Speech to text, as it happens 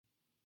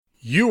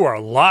You are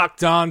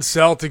Locked On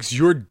Celtics,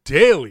 your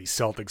daily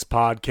Celtics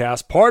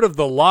podcast, part of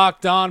the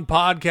Locked On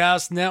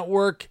Podcast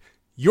Network,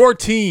 your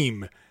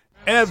team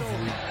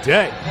every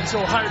day. I'm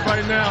so hyped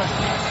right now.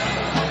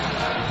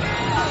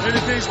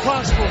 Anything's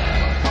possible.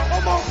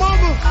 Oh,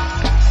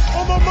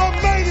 my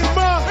mama made it,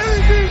 man.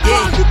 Anything's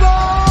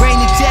possible.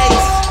 Rainy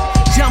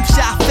days, jump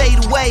shot,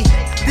 fade away.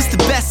 This the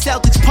best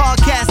Celtics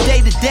podcast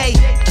day to day,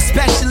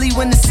 especially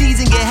when the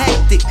season get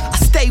hectic. I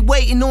stay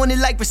waiting on it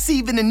like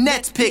receiving a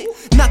Nets pick.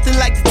 Nothing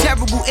like the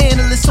terrible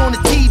analysts on the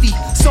TV.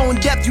 So in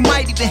depth you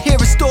might even hear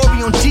a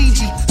story on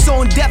Gigi.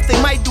 So in depth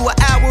they might do an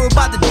hour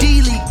about the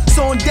D-League.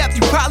 So in depth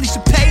you probably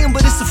should pay him,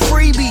 but it's a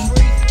freebie.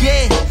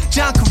 Yeah,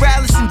 John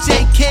Corrales and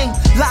Jay King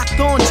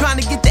locked on trying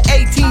to get the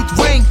 18th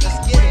ring.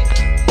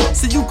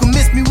 So you can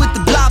miss me with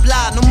the blah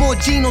blah. No more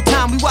Geno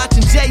time, we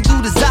watching Jay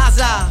do the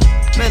Zaza.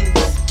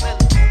 Melodies.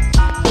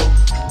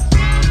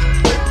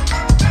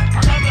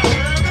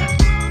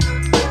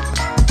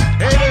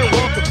 Hey there,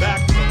 welcome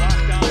back to the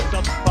Locked On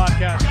Celtics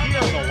podcast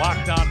here on the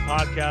Locked On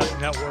Podcast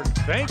Network.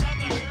 Thank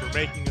you for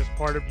making us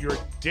part of your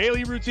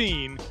daily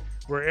routine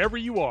wherever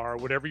you are,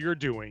 whatever you're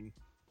doing.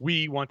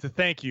 We want to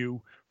thank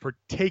you for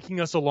taking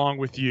us along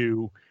with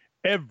you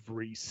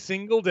every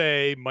single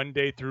day,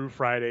 Monday through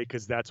Friday,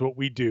 because that's what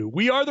we do.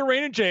 We are the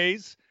Rain and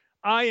Jays.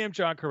 I am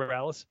John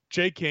Corrales,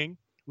 Jay King,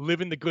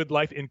 living the good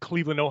life in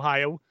Cleveland,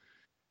 Ohio,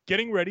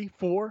 getting ready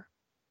for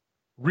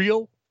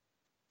real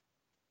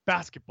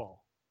basketball.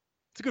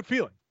 It's a good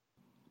feeling.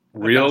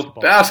 Real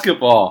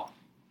basketball.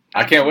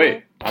 I can't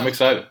wait. I'm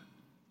excited.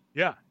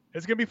 Yeah,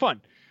 it's going to be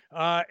fun.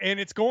 And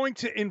it's going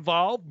to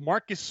involve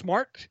Marcus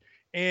Smart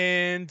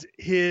and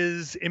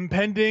his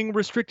impending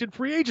restricted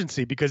free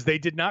agency because they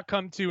did not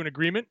come to an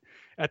agreement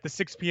at the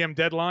 6 p.m.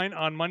 deadline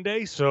on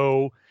Monday.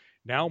 So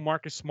now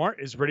Marcus Smart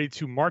is ready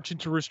to march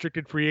into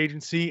restricted free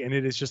agency, and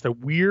it is just a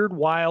weird,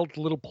 wild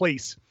little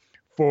place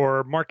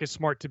for Marcus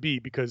Smart to be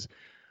because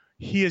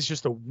he is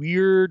just a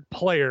weird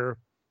player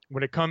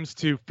when it comes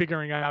to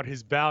figuring out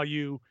his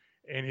value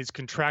and his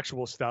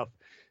contractual stuff.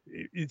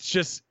 It's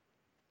just,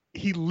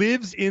 he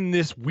lives in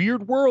this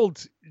weird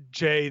world,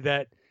 Jay,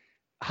 that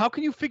how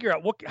can you figure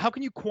out how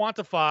can you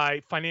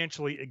quantify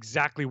financially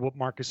exactly what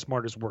Marcus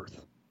Smart is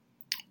worth?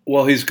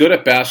 Well, he's good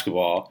at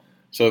basketball,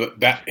 so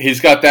that he's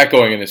got that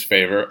going in his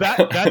favor.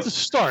 That's a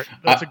start.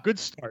 That's a good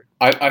start.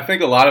 I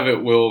think a lot of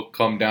it will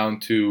come down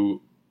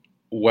to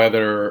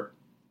whether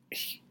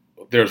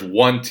there's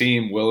one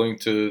team willing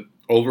to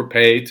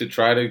overpay to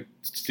try to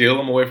steal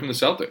him away from the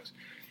Celtics.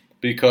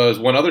 Because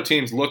when other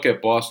teams look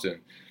at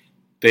Boston,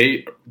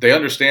 they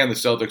understand the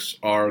Celtics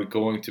are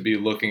going to be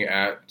looking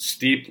at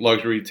steep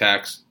luxury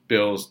tax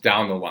bills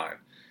down the line.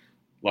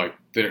 Like,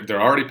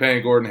 they're already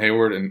paying Gordon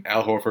Hayward and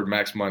Al Horford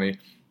max money.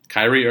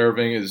 Kyrie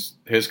Irving,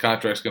 his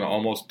contract's going to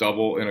almost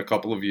double in a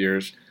couple of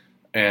years.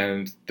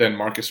 And then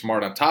Marcus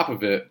Smart on top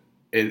of it,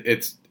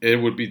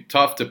 it would be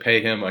tough to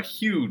pay him a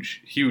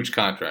huge, huge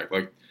contract.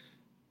 Like,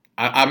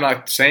 I'm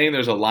not saying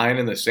there's a line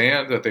in the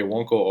sand that they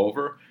won't go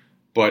over,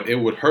 but it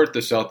would hurt the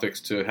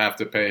Celtics to have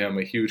to pay him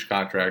a huge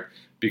contract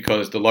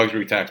because the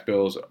luxury tax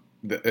bills,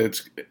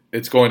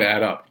 it's going to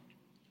add up.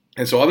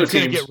 And so other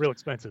teams going to get real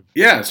expensive.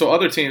 Yeah, so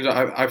other teams,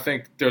 I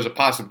think there's a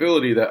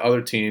possibility that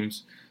other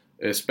teams,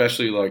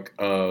 especially like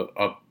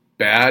a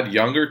bad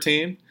younger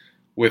team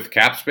with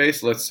cap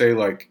space, let's say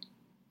like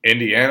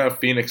Indiana,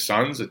 Phoenix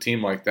Suns, a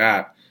team like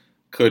that,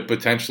 could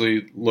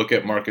potentially look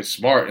at Marcus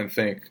Smart and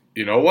think,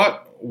 you know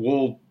what,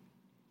 we'll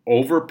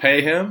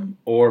overpay him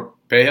or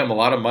pay him a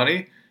lot of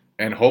money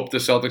and hope the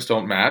Celtics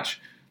don't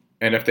match.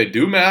 And if they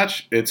do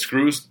match, it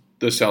screws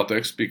the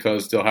Celtics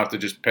because they'll have to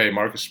just pay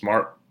Marcus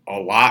Smart a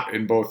lot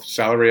in both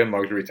salary and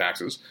luxury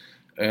taxes.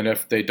 And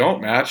if they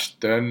don't match,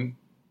 then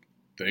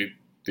the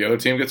other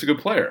team gets a good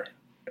player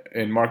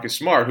in Marcus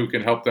Smart who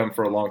can help them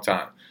for a long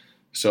time.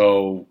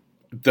 So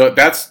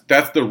that's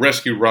the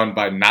risk you run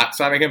by not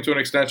signing him to an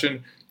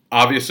extension.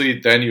 Obviously,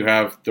 then you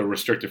have the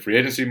restricted free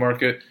agency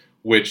market,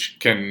 which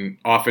can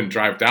often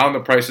drive down the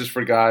prices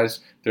for guys.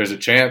 There's a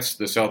chance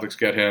the Celtics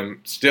get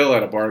him still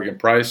at a bargain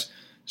price.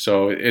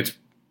 So it's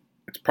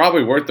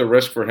probably worth the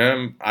risk for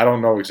him. I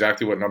don't know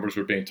exactly what numbers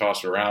were being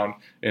tossed around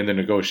in the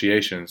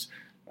negotiations.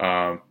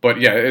 But,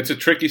 yeah, it's a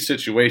tricky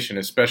situation,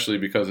 especially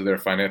because of their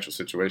financial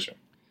situation.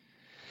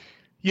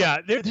 Yeah,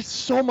 there's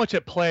so much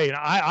at play. And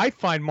I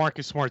find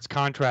Marcus Smart's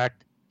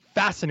contract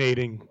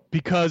fascinating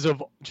because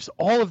of just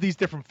all of these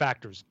different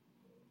factors.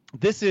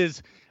 This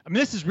is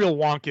real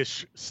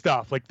wonkish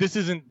stuff. Like, this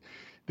is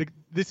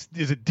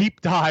a deep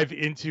dive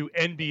into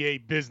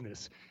NBA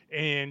business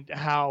and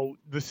how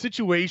the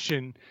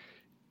situation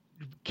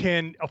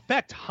can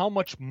affect how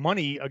much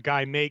money a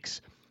guy makes,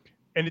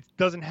 and it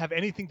doesn't have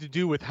anything to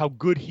do with how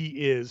good he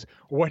is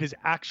or what his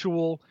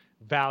actual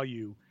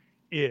value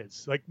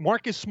is. Like,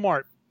 Marcus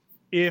Smart,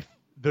 if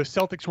the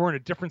Celtics were in a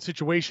different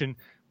situation,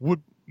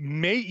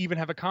 may even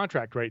have a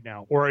contract right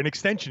now or an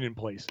extension in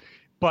place.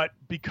 But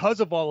because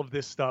of all of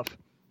this stuff,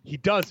 he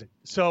doesn't.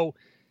 So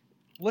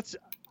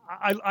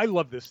I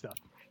love this stuff.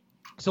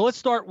 So let's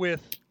start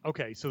with,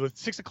 okay, so the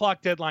 6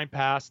 o'clock deadline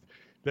passed.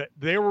 That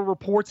there were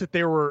reports that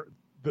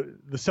the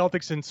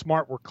Celtics and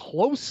Smart were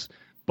close,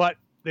 but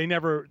they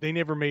never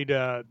made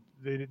up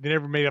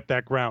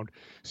that ground.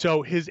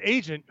 So his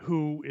agent,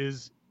 who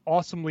is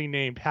awesomely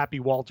named Happy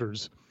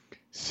Walters,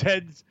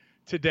 said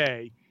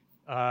today,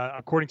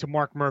 according to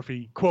Mark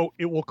Murphy, quote,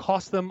 "It will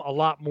cost them a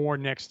lot more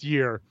next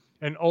year.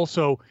 And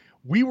also,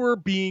 we were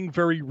being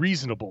very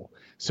reasonable."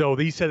 So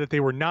he said that they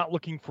were not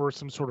looking for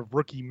some sort of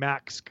rookie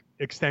max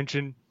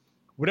extension.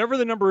 Whatever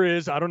the number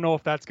is, I don't know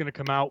if that's going to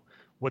come out,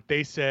 what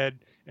they said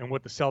and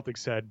what the Celtics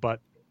said. But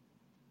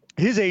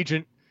his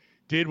agent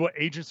did what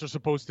agents are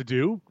supposed to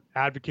do,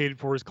 advocated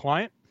for his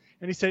client,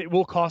 and he said it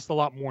will cost a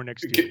lot more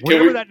next year.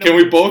 Can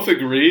we both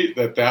agree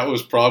that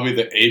was probably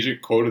the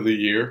agent quote of the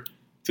year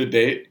to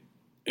date?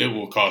 It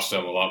will cost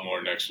them a lot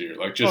more next year.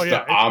 Like just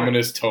the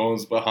ominous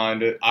tones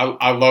behind it.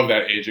 I love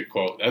that agent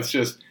quote. That's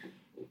just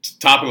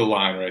top of the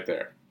line right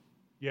there.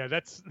 Yeah,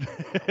 that's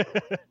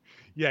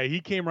yeah,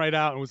 he came right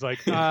out and was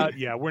like,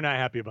 yeah, we're not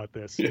happy about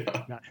this.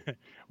 Yeah.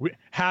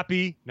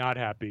 Happy, not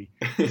happy.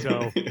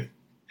 So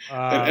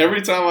and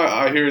every time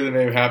I hear the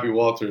name Happy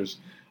Walters,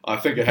 I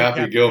think of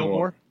Happy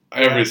Gilmore.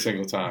 Every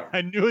single time.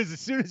 I knew as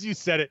soon as you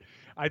said it,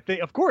 I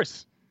think, of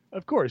course.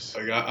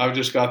 Like I've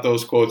just got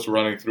those quotes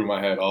running through my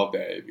head all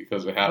day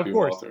because of Happy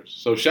Walters.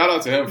 So shout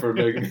out to him for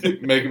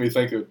making me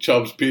think of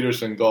Chubbs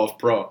Peterson Golf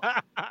Pro.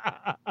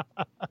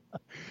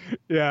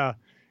 Yeah.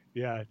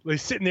 Like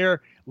sitting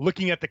there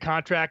looking at the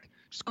contract.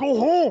 Just go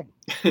home.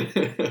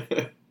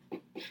 Too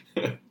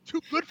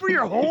good for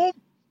your home?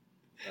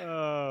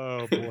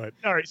 Oh, boy.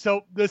 All right,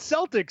 so the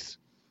Celtics,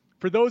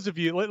 for those of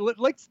you,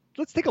 let's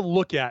take a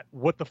look at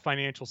what the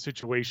financial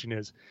situation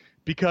is,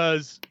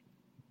 because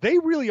they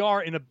really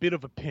are in a bit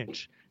of a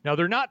pinch. Now,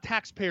 they're not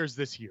taxpayers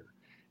this year,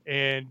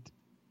 and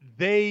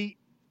they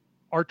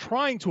are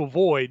trying to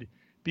avoid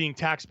being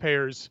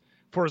taxpayers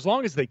for as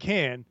long as they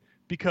can,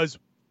 because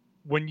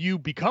when you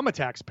become a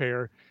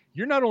taxpayer,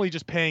 you're not only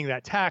just paying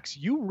that tax,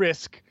 you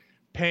risk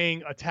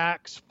paying a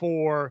tax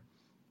for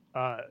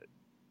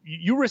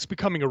you risk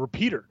becoming a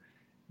repeater.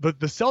 But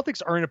the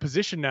Celtics are in a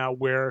position now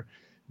where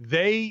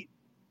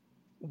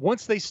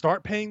once they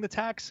start paying the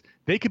tax,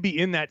 they could be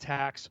in that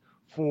tax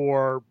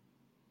for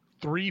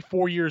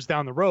 3-4 years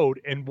down the road.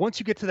 And once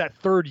you get to that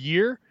third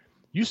year,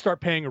 you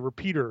start paying a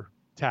repeater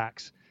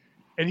tax.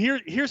 And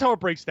here's how it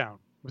breaks down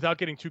without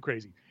getting too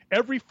crazy.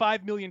 Every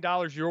 $5 million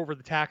you're over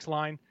the tax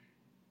line,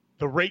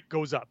 the rate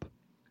goes up.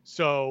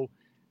 So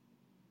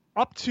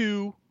up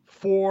to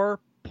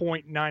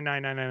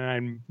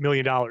 $4.99999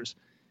 million,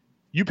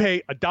 you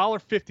pay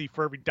 $1.50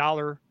 for every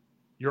dollar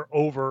you're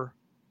over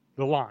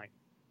the line.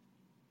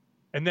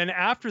 And then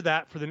after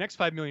that, for the next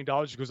 $5 million,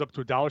 it goes up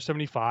to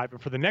 $1.75.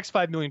 And for the next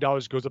 $5 million,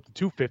 it goes up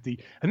to $2.50.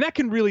 And that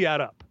can really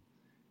add up.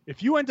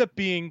 If you end up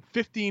being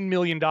 $15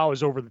 million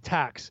over the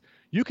tax,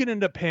 you can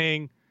end up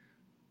paying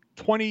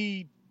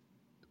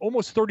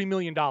almost $30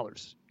 million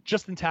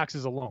just in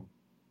taxes alone.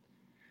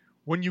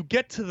 When you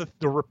get to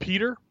the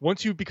repeater,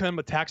 once you become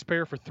a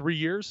taxpayer for 3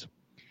 years,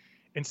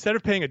 instead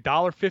of paying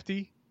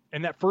 $1.50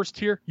 in that first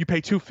tier, you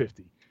pay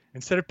 $2.50.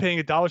 Instead of paying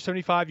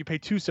 $1.75, you pay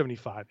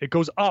 $2.75. It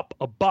goes up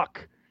 $1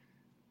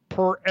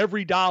 per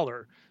every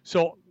dollar.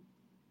 So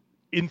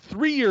in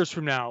 3 years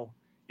from now,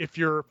 if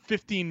you're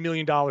 $15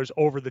 million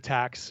over the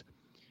tax,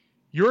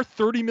 your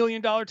 $30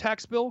 million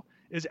tax bill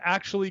is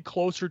actually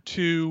closer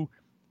to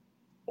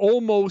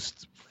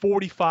almost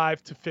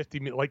 45 to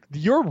 50 million. Like,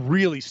 you're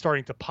really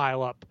starting to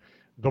pile up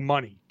the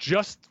money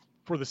just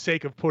for the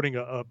sake of putting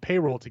a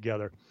payroll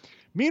together.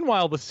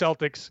 Meanwhile, the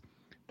Celtics,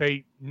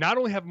 they not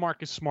only have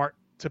Marcus Smart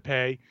to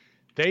pay,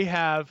 they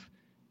have,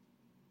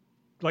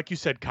 like you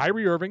said,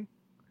 Kyrie Irving.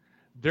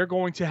 They're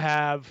going to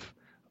have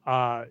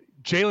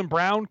Jaylen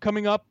Brown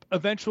coming up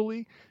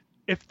eventually.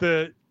 If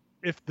the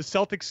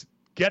Celtics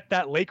get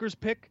that Lakers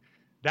pick,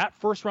 that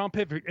first round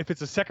pick, if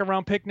it's a second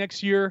round pick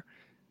next year,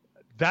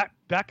 that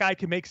guy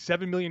can make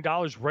 $7 million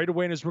right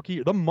away in his rookie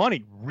year. The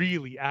money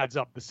really adds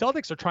up. The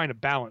Celtics are trying to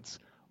balance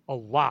a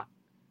lot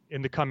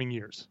in the coming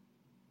years.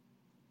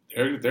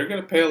 They're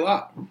going to pay a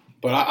lot.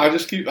 But I'm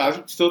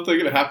still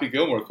thinking of Happy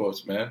Gilmore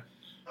quotes, man.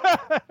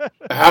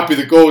 Happy,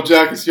 the gold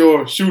jacket's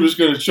yours. Shooter's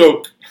going to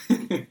choke.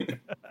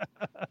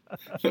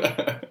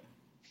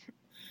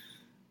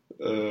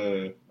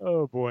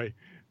 Oh, boy.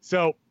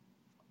 So,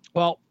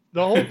 well,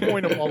 the whole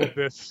point of all of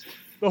this,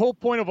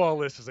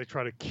 as I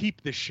try to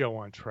keep this show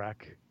on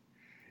track,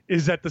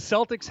 is that the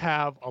Celtics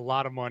have a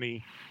lot of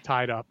money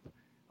tied up.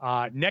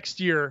 Next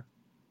year,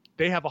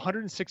 they have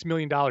 $106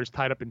 million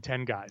tied up in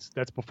 10 guys.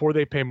 That's before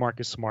they pay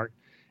Marcus Smart.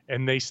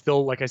 And they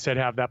still, like I said,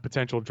 have that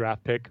potential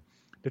draft pick.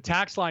 The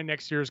tax line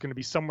next year is going to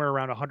be somewhere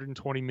around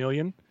 $120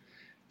 million.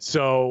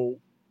 So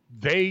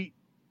they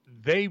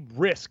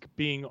risk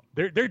being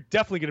they're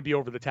definitely going to be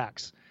over the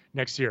tax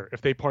next year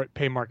if they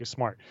pay Marcus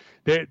Smart.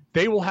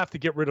 They will have to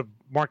get rid of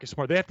Marcus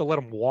Smart. They have to let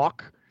him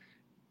walk,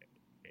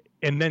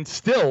 and then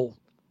still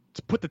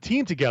to put the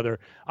team together.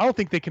 I don't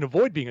think they can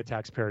avoid being a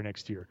taxpayer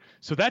next year.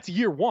 So that's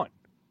year one.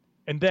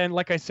 And then,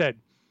 like I said,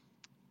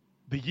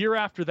 the year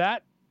after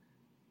that,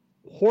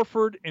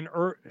 Horford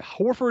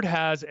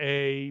has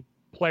a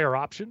player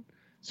option,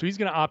 so he's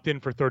going to opt in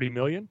for $30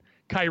 million.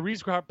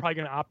 Kyrie's probably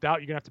going to opt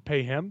out. You're going to have to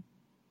pay him.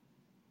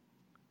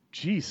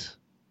 Jeez.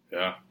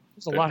 Yeah.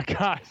 There's a lot of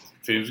guys.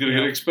 Team's going to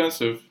get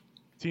expensive.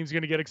 Team's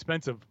going to get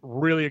expensive,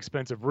 really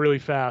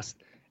fast.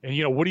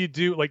 And, what do you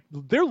do? Like,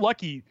 they're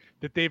lucky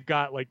that they've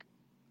got, like,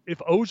 if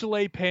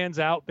Ojeleye pans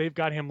out, they've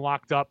got him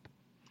locked up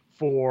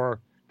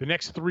for the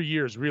next 3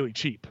 years really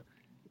cheap.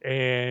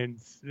 And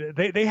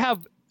they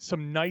have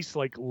some nice,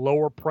 like,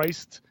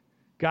 lower-priced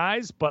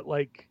guys, but,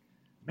 like,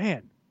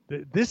 man,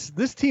 this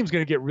team's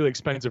going to get really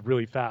expensive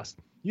really fast.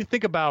 You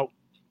think about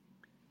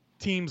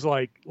teams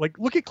like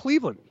look at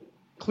Cleveland.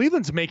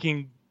 Cleveland's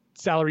making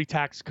salary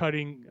tax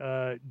cutting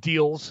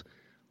deals,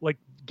 like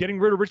getting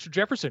rid of Richard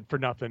Jefferson for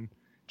nothing,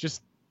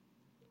 just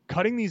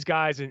cutting these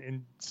guys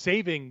and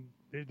saving.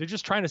 They're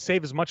just trying to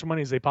save as much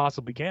money as they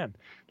possibly can.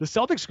 The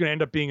Celtics are going to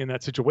end up being in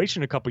that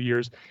situation in a couple of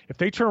years. If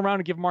they turn around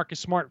and give Marcus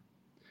Smart,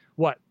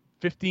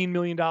 $15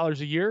 million a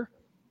year,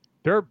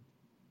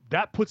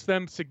 that puts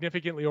them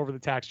significantly over the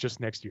tax just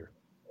next year.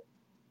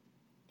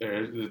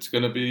 They're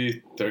going to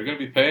be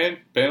paying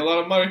a lot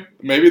of money.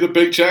 Maybe the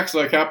big checks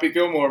like Happy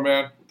Gilmore,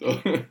 man.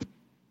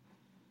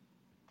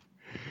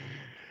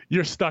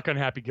 You're stuck on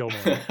Happy Gilmore.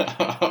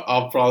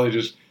 I'll probably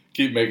just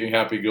keep making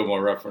Happy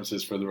Gilmore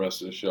references for the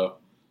rest of the show.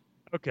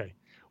 Okay.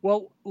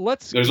 Well,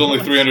 There's only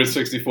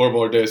 364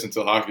 more days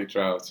until hockey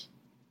tryouts.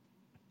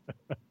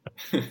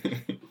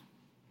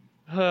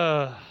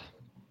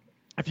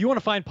 If you want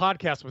to find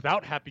podcasts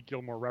without Happy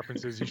Gilmore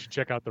references, you should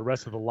check out the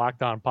rest of the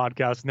Locked On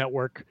Podcast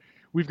Network.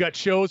 We've got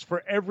shows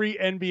for every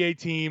NBA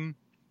team,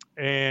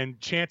 and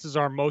chances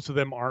are most of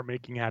them aren't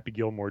making Happy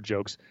Gilmore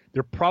jokes.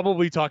 They're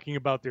probably talking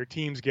about their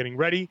teams getting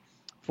ready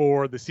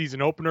for the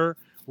season opener,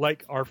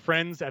 like our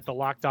friends at the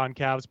Locked On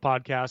Cavs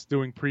podcast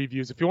doing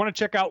previews. If you want to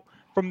check out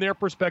from their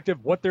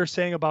perspective what they're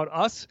saying about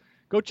us,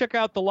 go check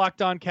out the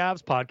Locked On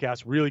Cavs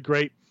podcast. Really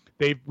great.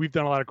 We've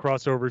done a lot of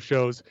crossover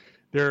shows.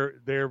 They're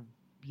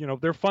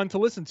fun to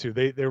listen to.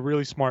 They're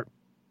really smart.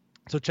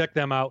 So check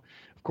them out.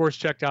 Of course,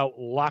 check out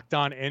Locked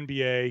On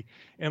NBA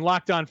and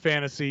Locked On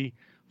Fantasy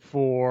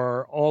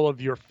for all of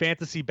your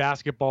fantasy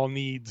basketball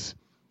needs.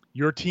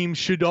 Your team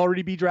should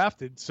already be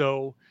drafted.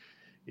 So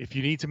if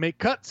you need to make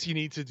cuts, you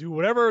need to do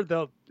whatever,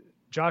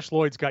 Josh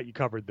Lloyd's got you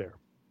covered there.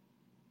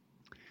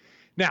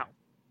 Now,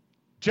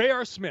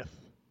 J.R. Smith,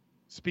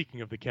 speaking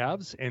of the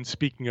Cavs and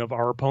speaking of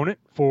our opponent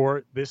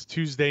for this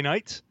Tuesday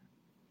night,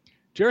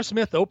 J.R.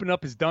 Smith opened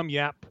up his dumb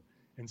yap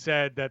and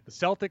said that the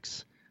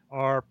Celtics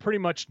are pretty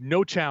much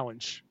no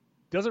challenge.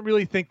 Doesn't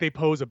really think they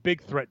pose a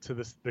big threat to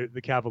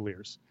the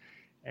Cavaliers.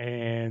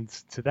 And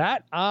to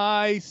that,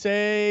 I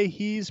say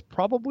he's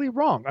probably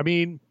wrong. I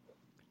mean,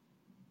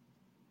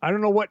 I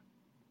don't know what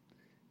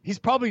he's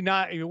probably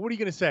not. I mean, what are you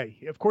going to say?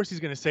 Of course he's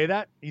going to say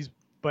that.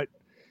 But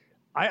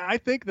I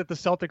think that the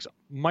Celtics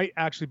might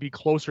actually be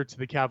closer to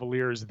the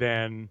Cavaliers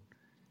than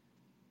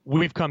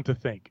we've come to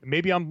think.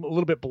 Maybe I'm a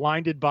little bit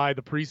blinded by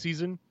the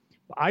preseason.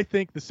 I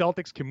think the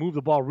Celtics can move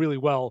the ball really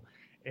well.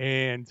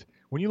 And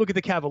when you look at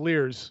the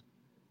Cavaliers,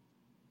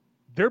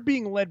 they're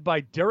being led by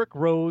Derrick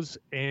Rose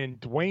and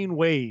Dwayne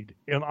Wade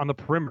on the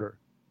perimeter.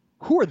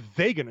 Who are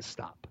they going to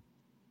stop?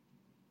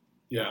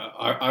 Yeah,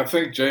 I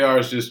think JR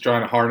is just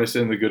trying to harness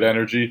in the good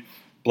energy,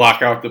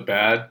 block out the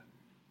bad,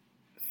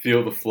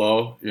 feel the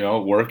flow,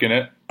 working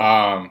it.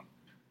 But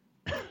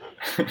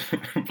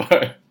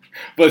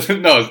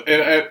no,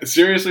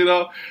 seriously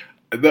though,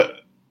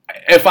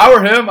 if I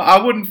were him,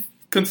 I wouldn't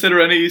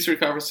consider any Eastern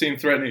Conference team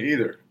threatening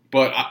either.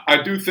 But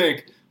I do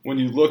think when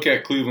you look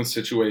at Cleveland's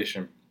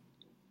situation,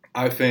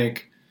 I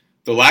think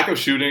the lack of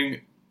shooting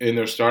in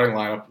their starting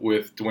lineup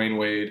with Dwayne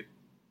Wade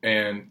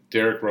and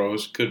Derrick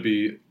Rose could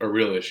be a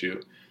real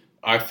issue.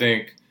 I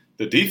think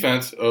the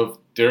defense of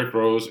Derrick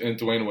Rose and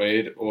Dwayne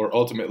Wade, or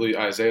ultimately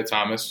Isaiah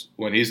Thomas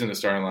when he's in the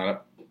starting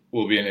lineup,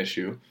 will be an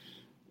issue.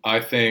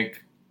 I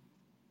think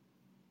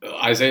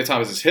Isaiah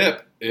Thomas's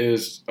hip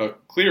is a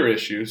clear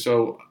issue,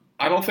 so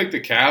I don't think the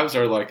Cavs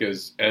are like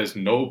as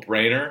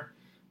no-brainer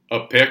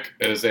a pick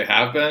as they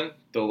have been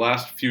the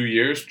last few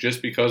years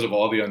just because of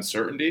all the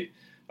uncertainty.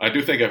 I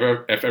do think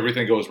if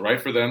everything goes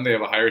right for them, they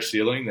have a higher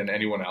ceiling than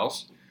anyone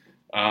else.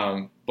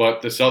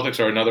 But the Celtics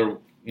are another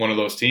one of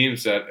those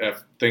teams that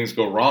if things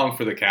go wrong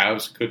for the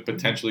Cavs could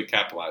potentially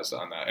capitalize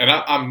on that. And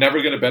I'm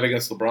never going to bet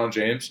against LeBron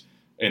James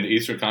in the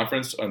Eastern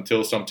Conference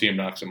until some team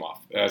knocks him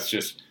off.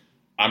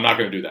 I'm not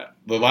going to do that.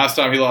 The last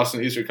time he lost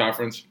in the Eastern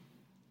Conference,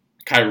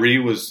 Kyrie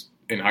was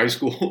in high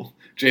school.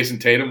 Jason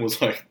Tatum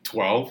was like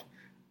 12.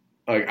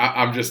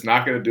 I'm just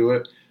not going to do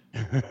it.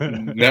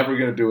 Never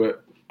going to do it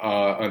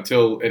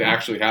until it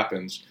actually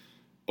happens.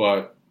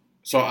 But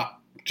so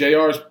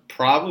JR is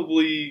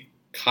probably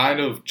kind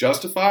of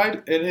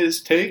justified in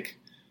his take.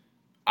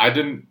 I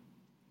didn't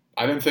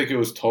think it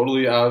was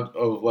totally out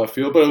of left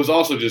field, but it was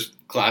also just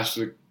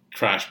classic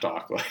trash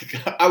talk. Like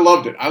I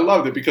loved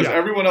it because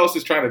everyone else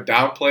is trying to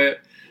downplay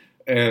it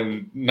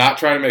and not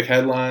trying to make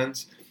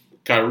headlines.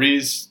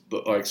 Kyrie's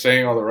like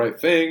saying all the right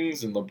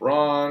things, and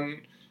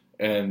LeBron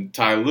and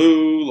Ty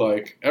Lue,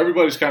 like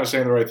everybody's kind of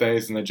saying the right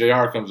things, and then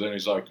JR comes in and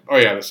he's like, "Oh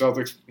yeah, the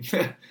Celtics,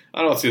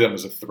 I don't see them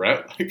as a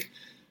threat." Like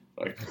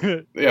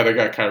yeah, they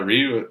got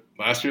Kyrie, but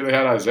last year they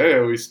had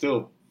Isaiah. We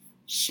still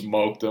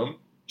smoked them.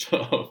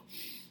 So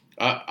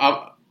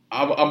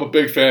I'm a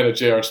big fan of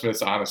J.R.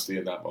 Smith's honesty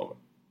in that moment.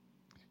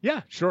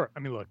 Yeah, sure. I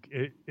mean, look,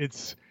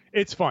 it's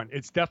fun.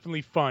 It's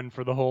definitely fun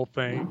for the whole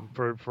thing,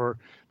 for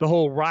the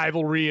whole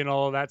rivalry and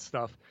all of that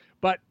stuff.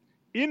 But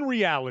in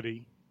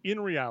reality,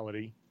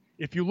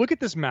 if you look at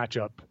this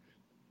matchup,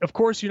 of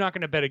course, you're not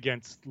going to bet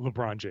against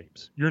LeBron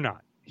James. You're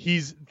not.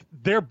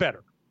 They're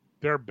better.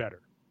 They're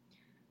better.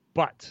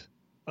 But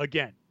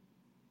again,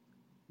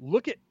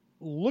 look at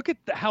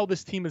how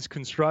this team is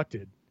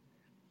constructed,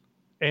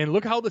 and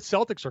look how the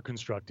Celtics are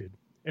constructed,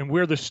 and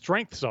where the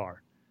strengths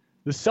are.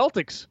 The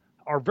Celtics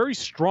are very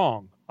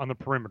strong on the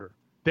perimeter.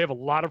 They have a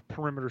lot of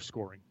perimeter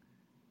scoring.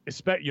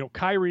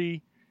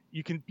 Kyrie.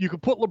 You can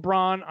put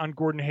LeBron on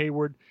Gordon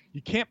Hayward.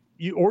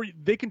 Or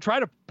they can try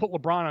to put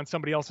LeBron on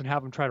somebody else and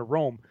have him try to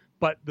roam.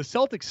 But the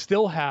Celtics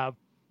still have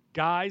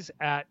guys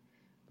at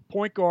the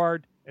point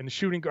guard and the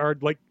shooting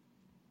guard, like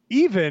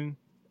even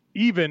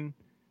Jaylen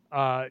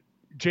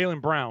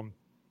Brown.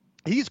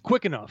 He's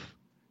quick enough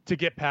to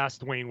get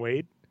past Dwayne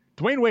Wade.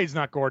 Dwayne Wade's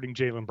not guarding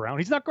Jaylen Brown.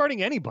 He's not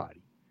guarding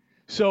anybody.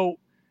 So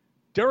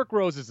Derrick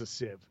Rose is a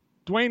sieve.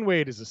 Dwayne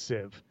Wade is a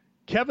sieve.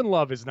 Kevin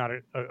Love is not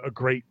a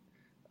great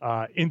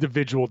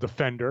individual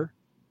defender.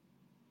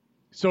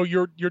 So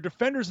your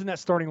defenders in that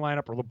starting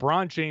lineup are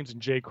LeBron James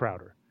and Jay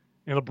Crowder.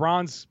 And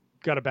LeBron's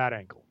got a bad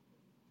ankle.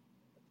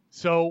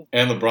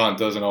 And LeBron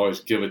doesn't always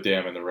give a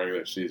damn in the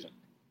regular season.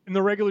 In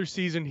the regular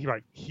season,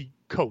 he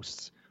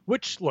coasts.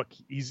 Which, look,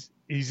 he's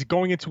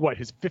going into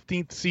his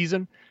 15th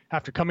season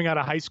after coming out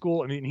of high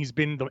school. I mean, he's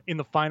been in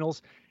the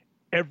finals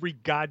every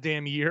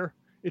goddamn year,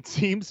 it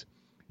seems.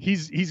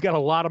 He's got a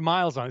lot of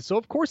miles on it. So,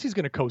 of course, he's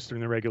going to coast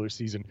during the regular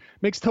season.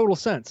 Makes total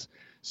sense.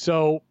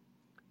 So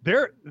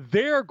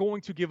they're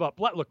going to give up.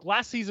 Look,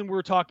 last season we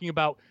were talking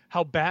about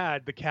how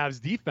bad the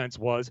Cavs defense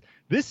was.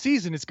 This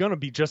season it's going to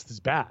be just as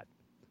bad.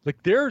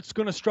 Like, they're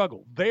going to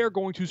struggle. They are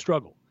going to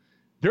struggle.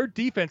 Their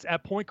defense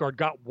at point guard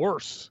got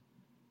worse.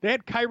 They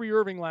had Kyrie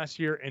Irving last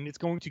year, and it's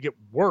going to get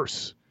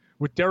worse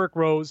with Derrick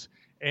Rose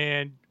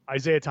and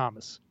Isaiah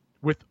Thomas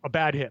with a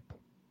bad hip.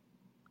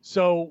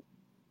 So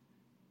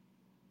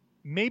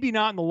maybe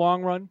not in the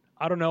long run.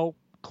 I don't know.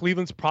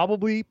 Cleveland's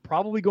probably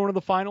going to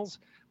the finals,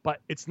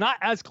 but it's not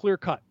as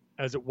clear-cut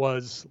as it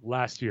was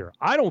last year.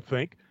 I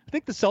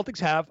think the Celtics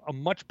have a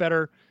much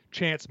better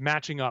chance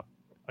matching up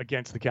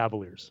against the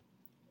Cavaliers.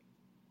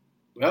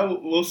 Well,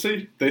 we'll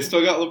see. They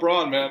still got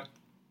LeBron, man.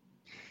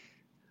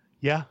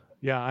 Yeah,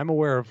 I'm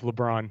aware of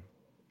LeBron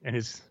and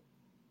his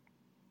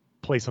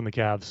place on the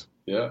Cavs.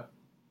 Yeah,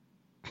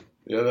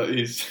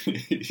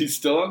 he's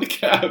still on the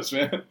Cavs,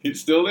 man. He's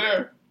still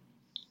there.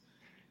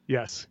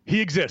 Yes,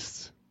 he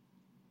exists.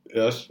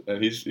 Yes,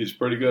 and he's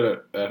pretty good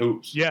at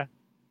hoops. Yeah,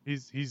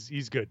 he's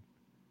good.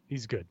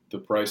 He's good. The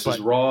price is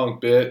wrong,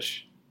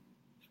 bitch.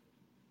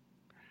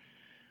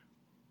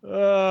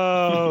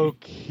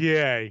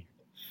 Okay.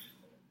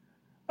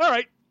 All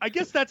right. I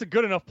guess that's a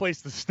good enough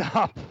place to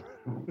stop.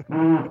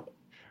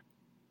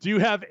 Do you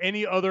have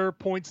any other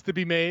points to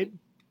be made?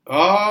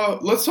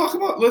 Let's talk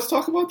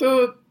about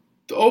the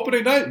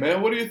opening night,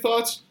 man. What are your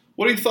thoughts?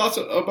 What are your thoughts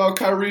about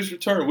Kyrie's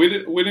return? We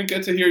didn't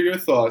get to hear your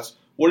thoughts.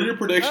 What are your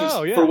predictions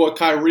for what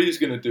Kyrie's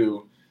going to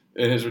do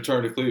in his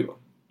return to Cleveland?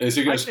 Is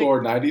he going to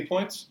score 90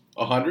 points?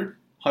 100?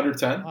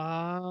 110?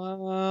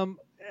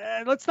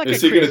 Let's not get crazy.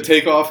 Is he going to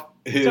take off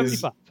his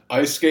 75.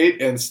 ice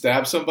skate and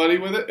stab somebody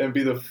with it and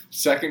be the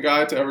second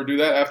guy to ever do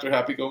that after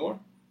Happy Gilmore?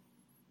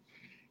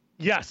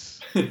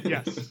 Yes.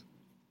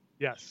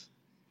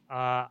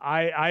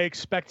 I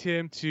expect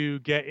him to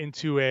get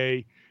into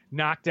a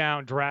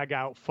knockdown,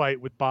 drag-out fight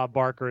with Bob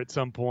Barker at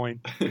some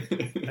point.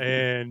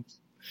 And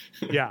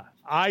yeah,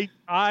 I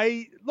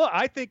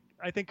think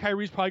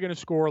Kyrie's probably going to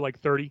score like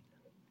 30,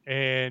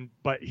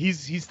 but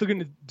he's still going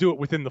to do it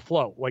within the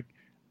flow. Like,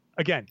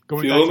 again,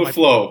 going feeling back to the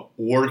flow,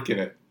 working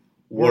it,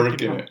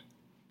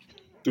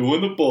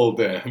 doing the bull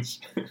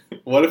dance.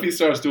 What if he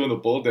starts doing the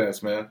bull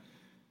dance, man?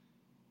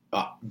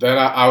 Then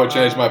I would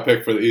change my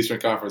pick for the Eastern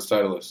Conference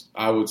title list.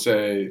 I would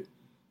say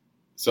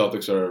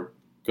Celtics are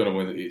going to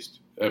win the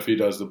East if he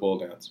does the bull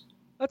dance.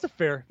 That's a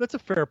fair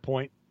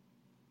point.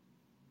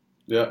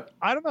 Yeah.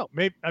 I don't know.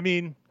 Maybe. I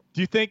mean,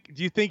 do you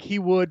think he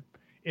would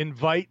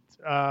invite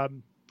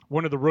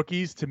one of the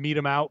rookies to meet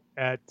him out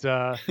at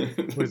the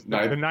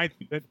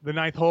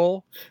ninth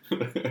hole?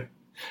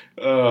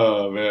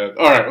 Oh man!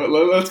 All right,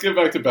 let's get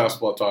back to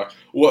basketball talk.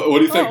 What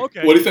do you think?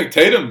 Okay. What do you think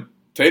Tatum's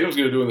going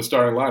to do in the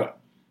starting lineup?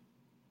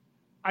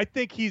 I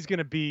think he's going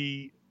to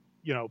be,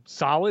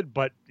 solid,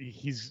 but I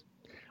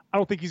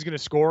don't think he's going to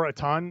score a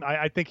ton.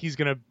 I think he's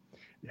going to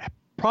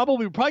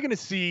probably going to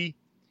see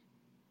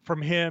from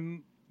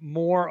him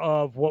more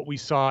of what we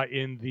saw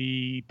in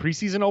the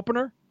preseason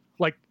opener,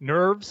 like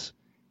nerves.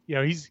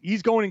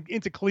 He's going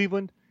into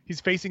Cleveland. He's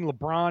facing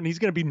LeBron. He's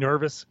going to be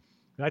nervous.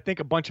 And I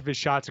think a bunch of his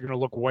shots are going to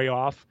look way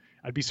off.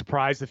 I'd be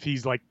surprised if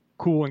he's like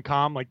cool and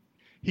calm. Like,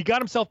 he got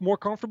himself more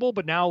comfortable,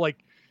 but now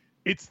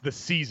it's the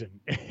season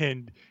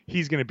and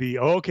he's going to be,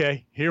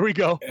 okay, here we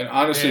go. And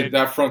honestly,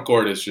 that front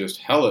court is just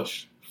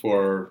hellish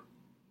for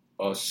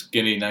a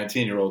skinny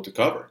 19-year-old to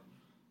cover.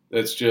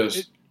 It's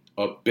just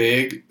a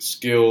big,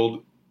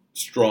 skilled,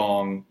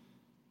 strong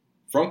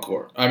front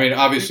court. I mean,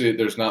 obviously,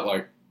 there's not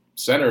like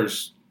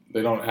centers.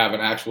 They don't have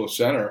an actual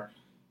center,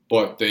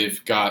 but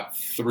they've got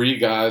 3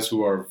 guys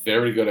who are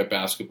very good at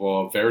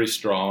basketball, very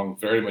strong,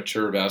 very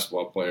mature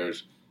basketball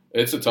players.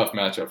 It's a tough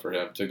matchup for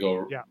him to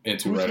go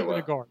into right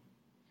away.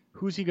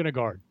 Who's he going to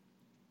guard?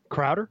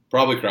 Crowder?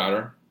 Probably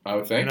Crowder, I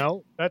would think. You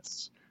know,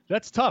 that's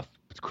tough.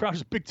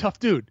 Crowder's a big, tough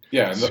dude.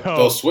 Yeah, and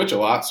they'll switch a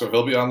lot, so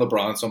he'll be on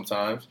LeBron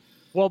sometimes.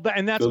 Well,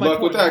 and that's good my luck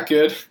point. with that,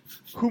 kid.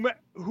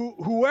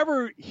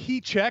 Whoever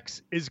he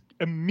checks is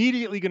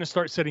immediately going to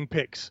start setting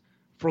picks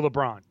for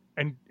LeBron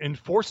and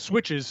force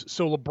switches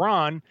so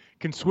LeBron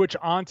can switch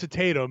on to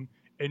Tatum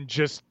and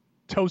just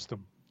toast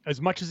him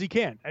as much as he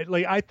can.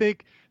 I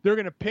think they're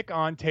going to pick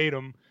on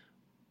Tatum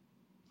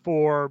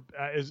for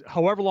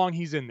however long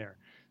he's in there.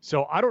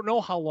 So I don't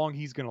know how long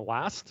he's going to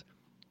last,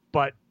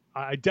 but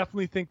I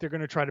definitely think they're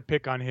going to try to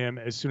pick on him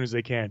as soon as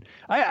they can.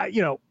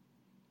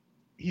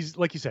 He's,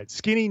 like you said,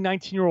 skinny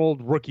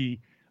 19-year-old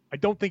rookie. I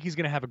don't think he's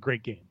going to have a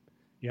great game.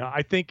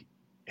 I think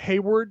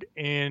Hayward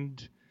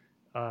and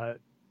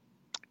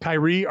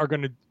Kyrie are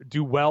going to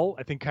do well.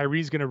 I think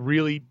Kyrie's going to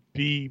really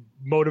be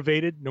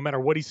motivated, no matter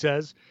what he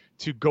says,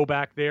 to go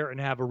back there and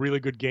have a really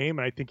good game,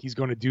 and I think he's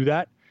going to do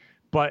that.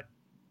 But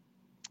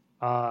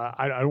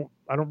I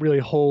don't really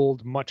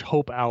hold much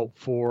hope out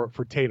for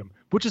Tatum,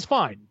 which is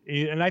fine.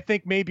 And I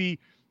think maybe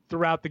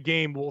throughout the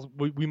game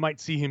we might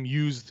see him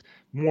used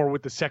more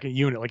with the second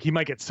unit. Like, he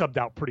might get subbed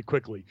out pretty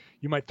quickly.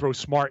 You might throw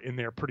Smart in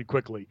there pretty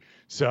quickly.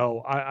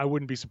 So I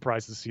wouldn't be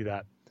surprised to see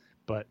that.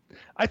 But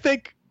I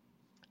think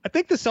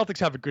the Celtics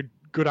have a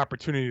good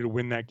opportunity to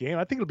win that game.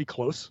 I think it'll be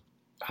close.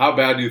 How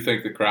bad do you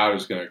think the crowd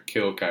is going to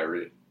kill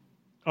Kyrie?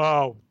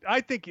 Oh,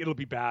 I think it'll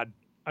be bad.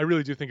 I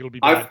really do think it'll be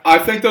bad. I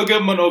think they'll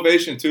give him an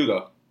ovation too,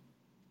 though.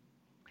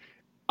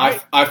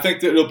 I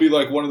think that it'll be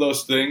like one of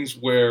those things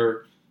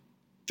where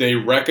they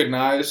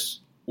recognize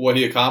what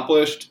he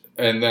accomplished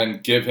and then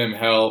give him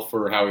hell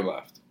for how he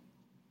left.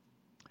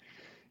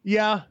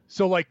 Yeah,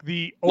 so like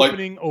the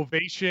opening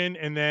ovation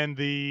and then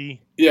the...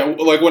 Yeah,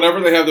 like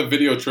whenever they have the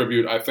video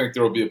tribute, I think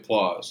there will be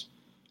applause.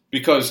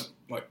 Because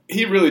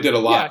he really did a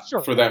lot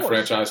for that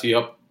franchise.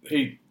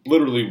 He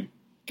literally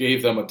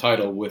gave them a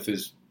title with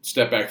his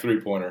step-back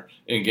three-pointer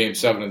in Game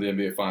 7 of the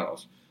NBA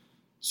Finals.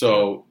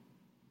 So,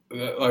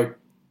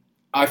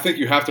 I think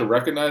you have to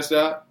recognize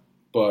that,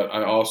 but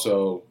I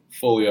also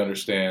fully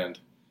understand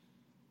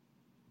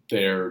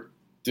their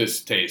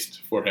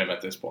distaste for him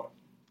at this point.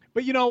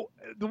 But,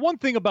 the one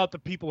thing about the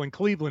people in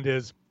Cleveland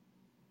is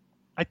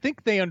I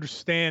think they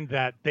understand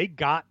that they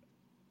got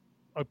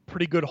a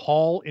pretty good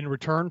haul in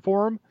return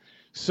for him.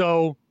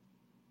 So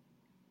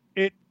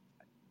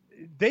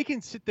they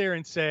can sit there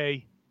and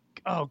say,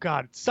 oh,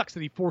 God, it sucks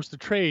that he forced the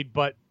trade,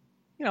 but,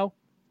 all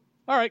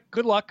right,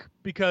 good luck,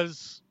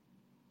 because,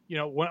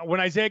 when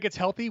Isaiah gets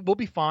healthy, we'll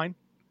be fine.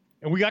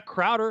 And we got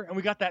Crowder, and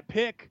we got that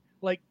pick.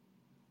 Like,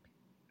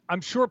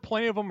 I'm sure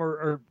plenty of them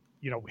are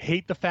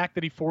hate the fact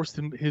that he forced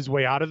his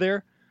way out of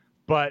there,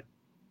 but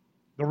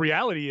the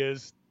reality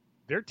is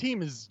their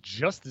team is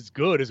just as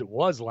good as it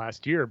was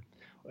last year.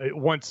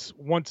 Once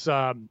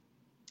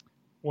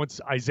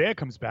Isaiah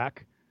comes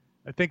back,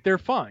 I think they're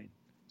fine.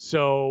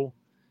 So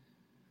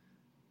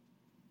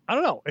I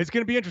don't know. It's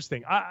going to be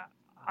interesting.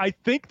 I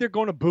think they're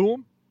going to boo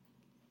him,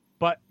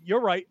 but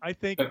you're right. I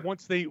think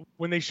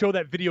when they show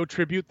that video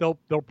tribute,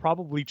 they'll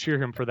probably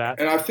cheer him for that.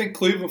 And I think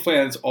Cleveland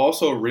fans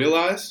also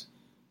realize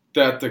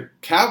that the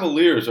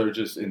Cavaliers are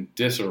just in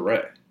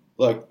disarray.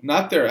 Like,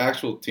 not their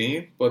actual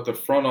team, but the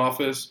front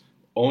office,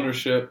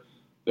 ownership.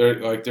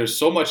 There's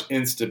so much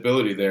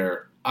instability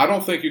there. I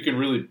don't think you can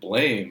really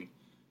blame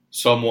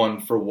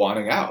someone for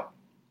wanting out.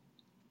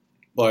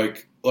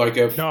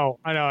 No,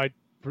 I know.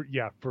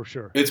 Yeah, for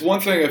sure. It's one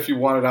thing if you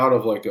wanted out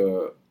of like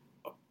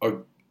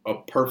a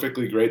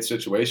perfectly great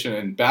situation,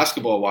 and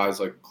basketball wise,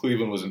 like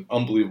Cleveland was an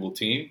unbelievable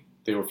team.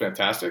 They were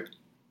fantastic,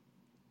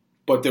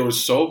 but there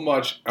was so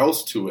much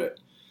else to it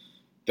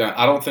that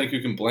I don't think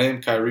you can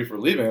blame Kyrie for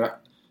leaving.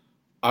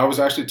 I was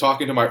actually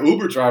talking to my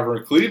Uber driver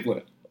in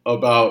Cleveland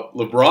about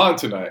LeBron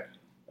tonight,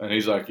 and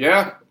he's like,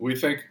 "Yeah, we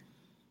think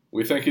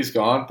he's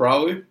gone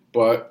probably,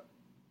 but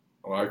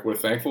we're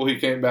thankful he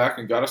came back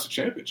and got us a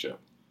championship."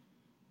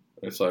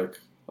 It's like,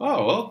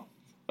 oh well,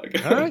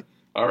 all right.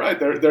 All right,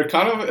 they're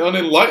kind of an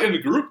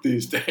enlightened group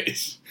these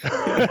days.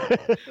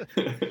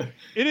 It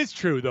is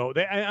true, though.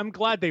 I'm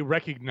glad they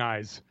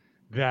recognize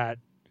that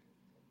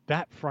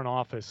front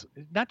office,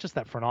 not just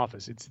that front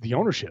office, it's the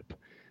ownership.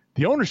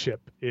 The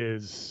ownership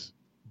is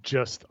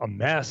just a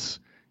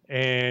mess,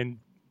 and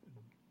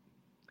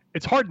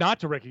it's hard not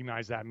to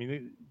recognize that. I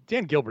mean,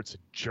 Dan Gilbert's a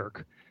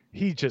jerk.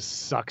 He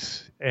just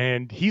sucks,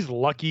 and he's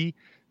lucky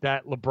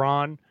that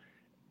LeBron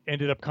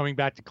ended up coming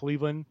back to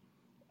Cleveland.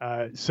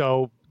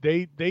 So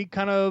they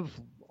kind of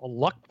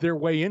lucked their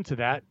way into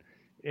that,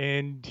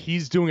 and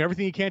he's doing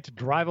everything he can to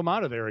drive them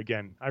out of there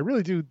again. I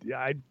really do.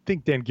 I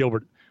think Dan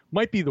Gilbert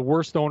might be the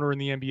worst owner in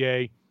the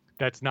NBA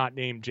that's not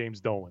named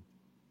James Dolan.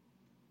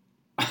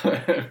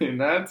 I mean,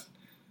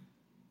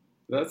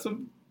 That's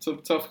some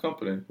tough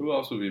company. Who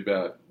else would be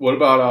bad? What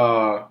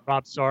about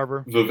Rob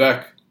Sarver.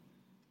 Vivek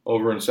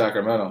over in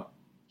Sacramento?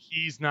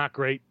 He's not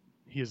great.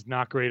 He is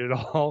not great at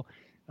all.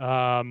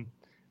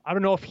 I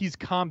don't know if he's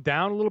calmed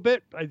down a little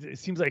bit. It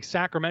seems like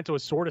Sacramento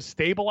is sort of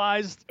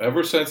stabilized.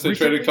 Ever since they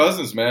recently. traded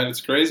Cousins, man,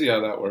 it's crazy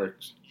how that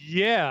works.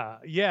 Yeah.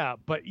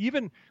 But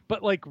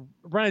like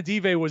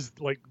Renadive was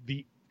like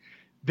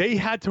they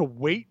had to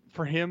wait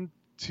for him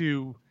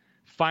to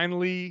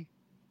finally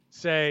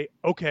say,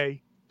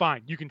 okay,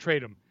 fine, you can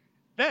trade him.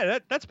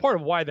 That's part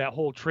of why that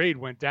whole trade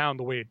went down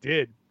the way it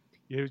did.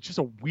 It was just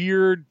a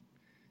weird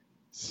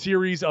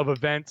series of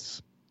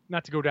events.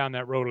 Not to go down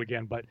that road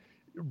again, but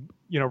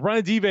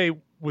Renadive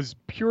was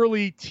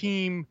purely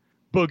team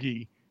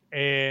Boogie,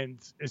 and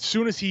as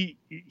soon as he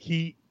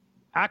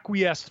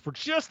acquiesced for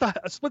just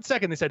a split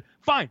second, they said,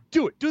 "Fine,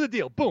 do the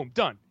deal, boom,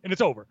 done, and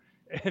it's over."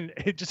 And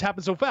it just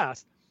happened so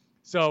fast.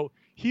 So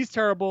he's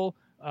terrible.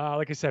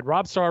 Like I said,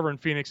 Rob Sarver in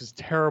Phoenix is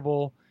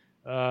terrible.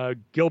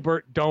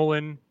 Gilbert,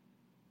 Dolan.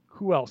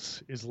 Who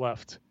else is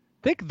left?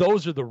 I think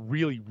those are the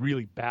really,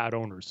 really bad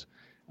owners.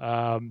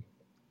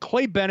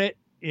 Clay Bennett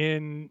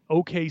in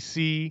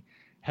OKC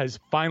has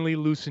finally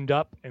loosened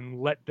up and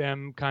let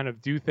them kind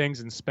of do things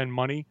and spend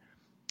money.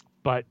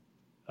 But,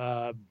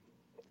 and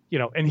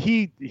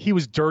he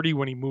was dirty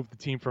when he moved the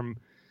team from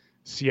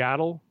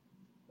Seattle,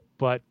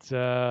 but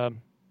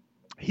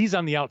he's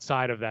on the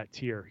outside of that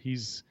tier.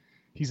 He's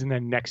in the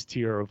next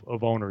tier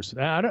of owners.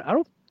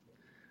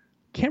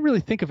 Can't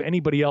really think of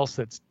anybody else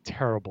that's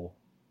terrible.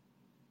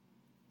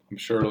 I'm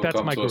sure it'll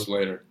come to us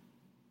later.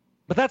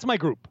 But that's my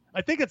group.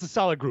 I think it's a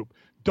solid group.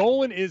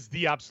 Dolan is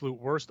the absolute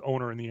worst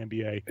owner in the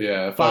NBA.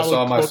 Yeah, if I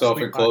saw myself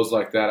in clothes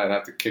like that, I'd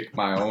have to kick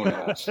my own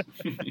ass.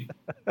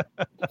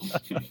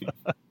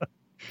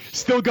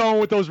 Still going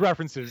with those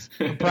references.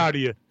 I'm proud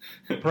of you.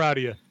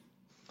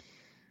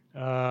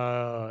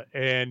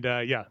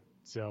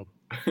 So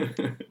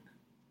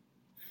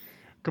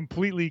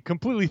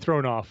completely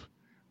thrown off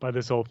by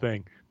this whole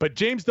thing. But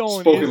James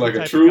Dolan spoken is like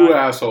a true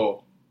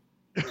asshole.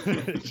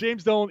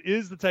 James Dolan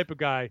is the type of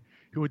guy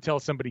who would tell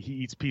somebody he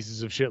eats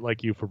pieces of shit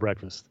like you for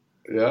breakfast.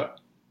 Yeah.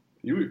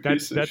 You eat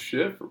pieces of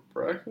shit for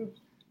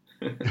breakfast?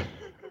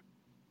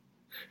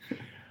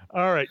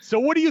 All right. So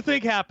what do you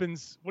think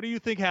happens?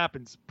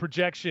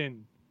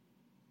 Projection.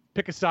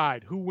 Pick a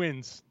side. Who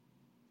wins?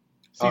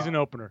 Season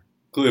opener.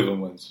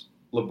 Cleveland wins.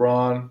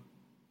 LeBron,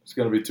 it's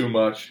going to be too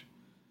much.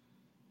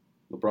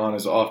 LeBron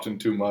is often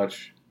too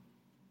much.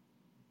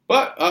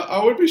 But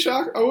I would be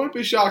shocked. I wouldn't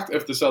be shocked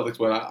if the Celtics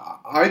win.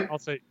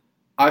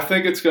 I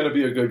think it's going to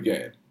be a good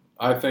game.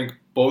 I think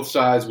both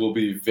sides will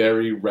be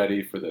very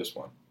ready for this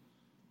one.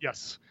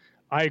 Yes,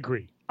 I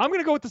agree. I'm going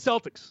to go with the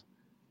Celtics.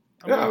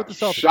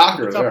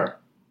 Shocker there.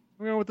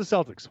 I'm going with the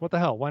Celtics. What the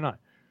hell? Why not?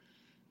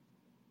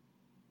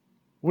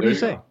 What are you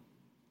saying?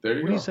 There you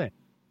go. What are you saying?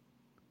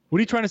 What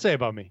are you trying to say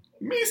about me?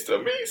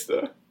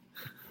 Mista.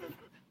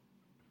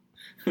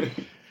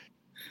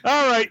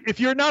 All right.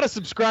 If you're not a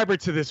subscriber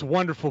to this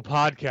wonderful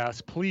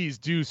podcast, please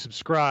do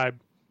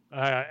subscribe.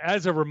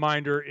 As a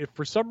reminder, if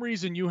for some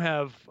reason you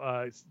have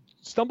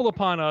stumbled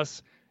upon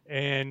us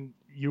and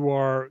you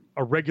are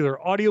a regular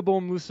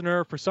Audioboom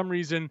listener, for some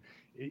reason,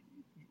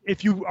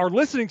 if you are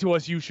listening to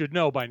us, you should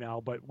know by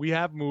now, but we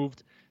have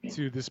moved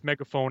to this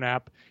Megaphone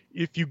app.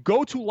 If you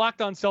go to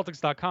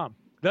LockedOnCeltics.com,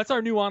 that's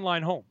our new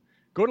online home.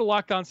 Go to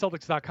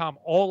LockedOnCeltics.com.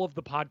 All of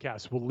the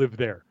podcasts will live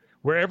there.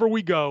 Wherever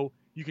we go,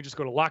 you can just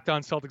go to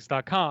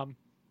LockedOnCeltics.com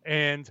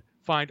and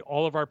find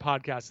all of our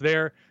podcasts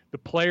there. The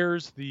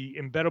players, the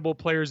embeddable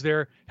players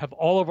there, have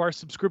all of our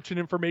subscription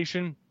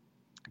information.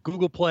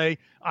 Google Play,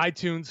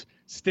 iTunes,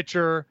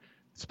 Stitcher,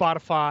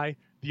 Spotify,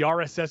 the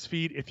RSS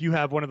feed. If you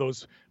have one of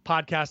those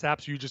podcast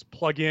apps, you just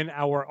plug in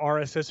our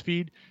RSS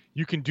feed.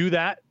 You can do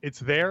that. It's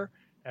there.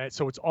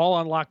 So it's all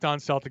on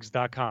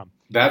LockedOnCeltics.com.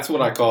 That's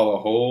what I call a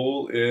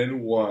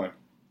hole-in-one.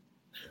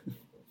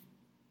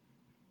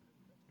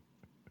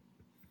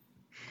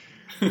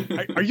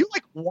 Are you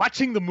like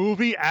watching the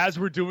movie as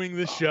we're doing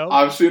this show?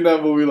 I've seen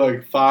that movie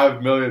like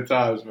 5 million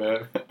times,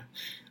 man.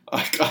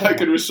 I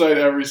can recite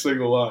every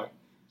single line.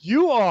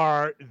 You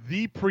are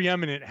the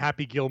preeminent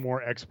Happy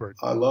Gilmore expert.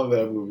 I love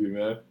that movie,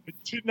 man. I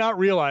did not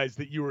realize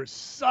that you were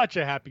such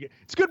a happy.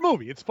 It's a good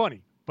movie. It's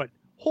funny, but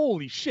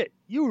holy shit,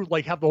 you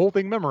like have the whole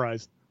thing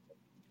memorized.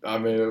 I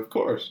mean, of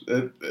course,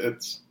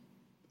 it's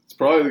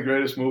probably the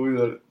greatest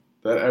movie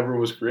that ever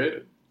was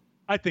created.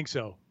 I think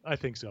so. I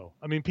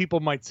mean, people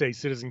might say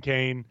Citizen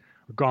Kane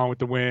or Gone with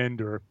the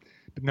Wind,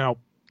 but no,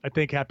 I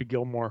think Happy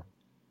Gilmore.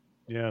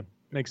 Yeah,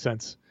 makes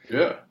sense.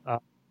 Yeah,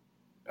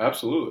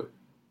 absolutely.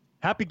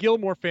 Happy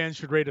Gilmore fans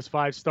should rate us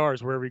 5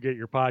 stars wherever you get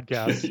your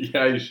podcasts.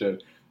 Yeah, you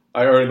should.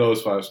 I earned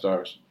those 5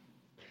 stars.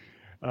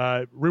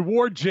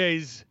 Reward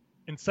Jay's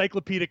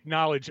encyclopedic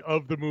knowledge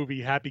of the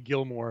movie Happy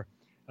Gilmore.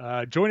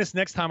 Join us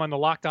next time on the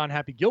Locked On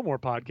Happy Gilmore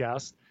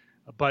podcast.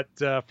 But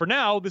for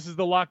now, this is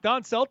the Locked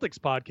On Celtics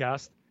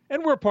podcast,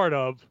 and we're part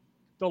of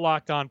the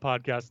Locked On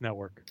Podcast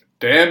Network.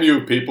 Damn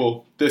you,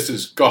 people. This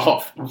is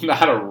golf,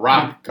 not a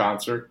rock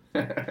concert.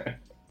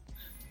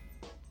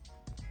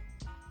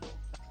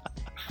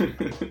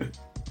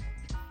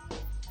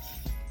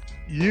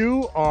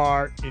 You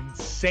are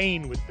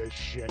insane with this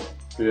shit.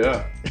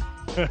 Yeah.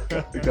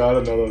 You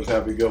gotta know those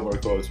Happy Gilmore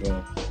quotes,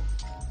 man.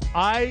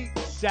 I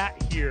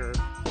sat here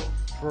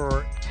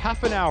for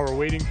half an hour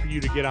waiting for you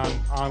to get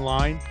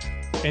online,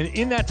 and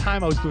in that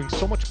time I was doing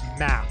so much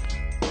math,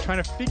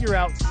 trying to figure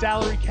out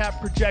salary cap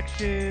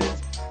projections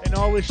and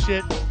all this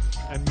shit,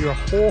 and your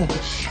whole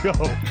show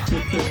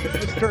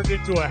just turned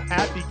into a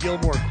Happy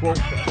Gilmore quote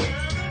fest.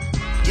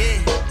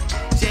 Yeah,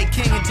 Jay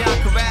King and John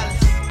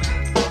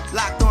Corrales,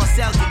 Locked On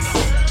Celtics.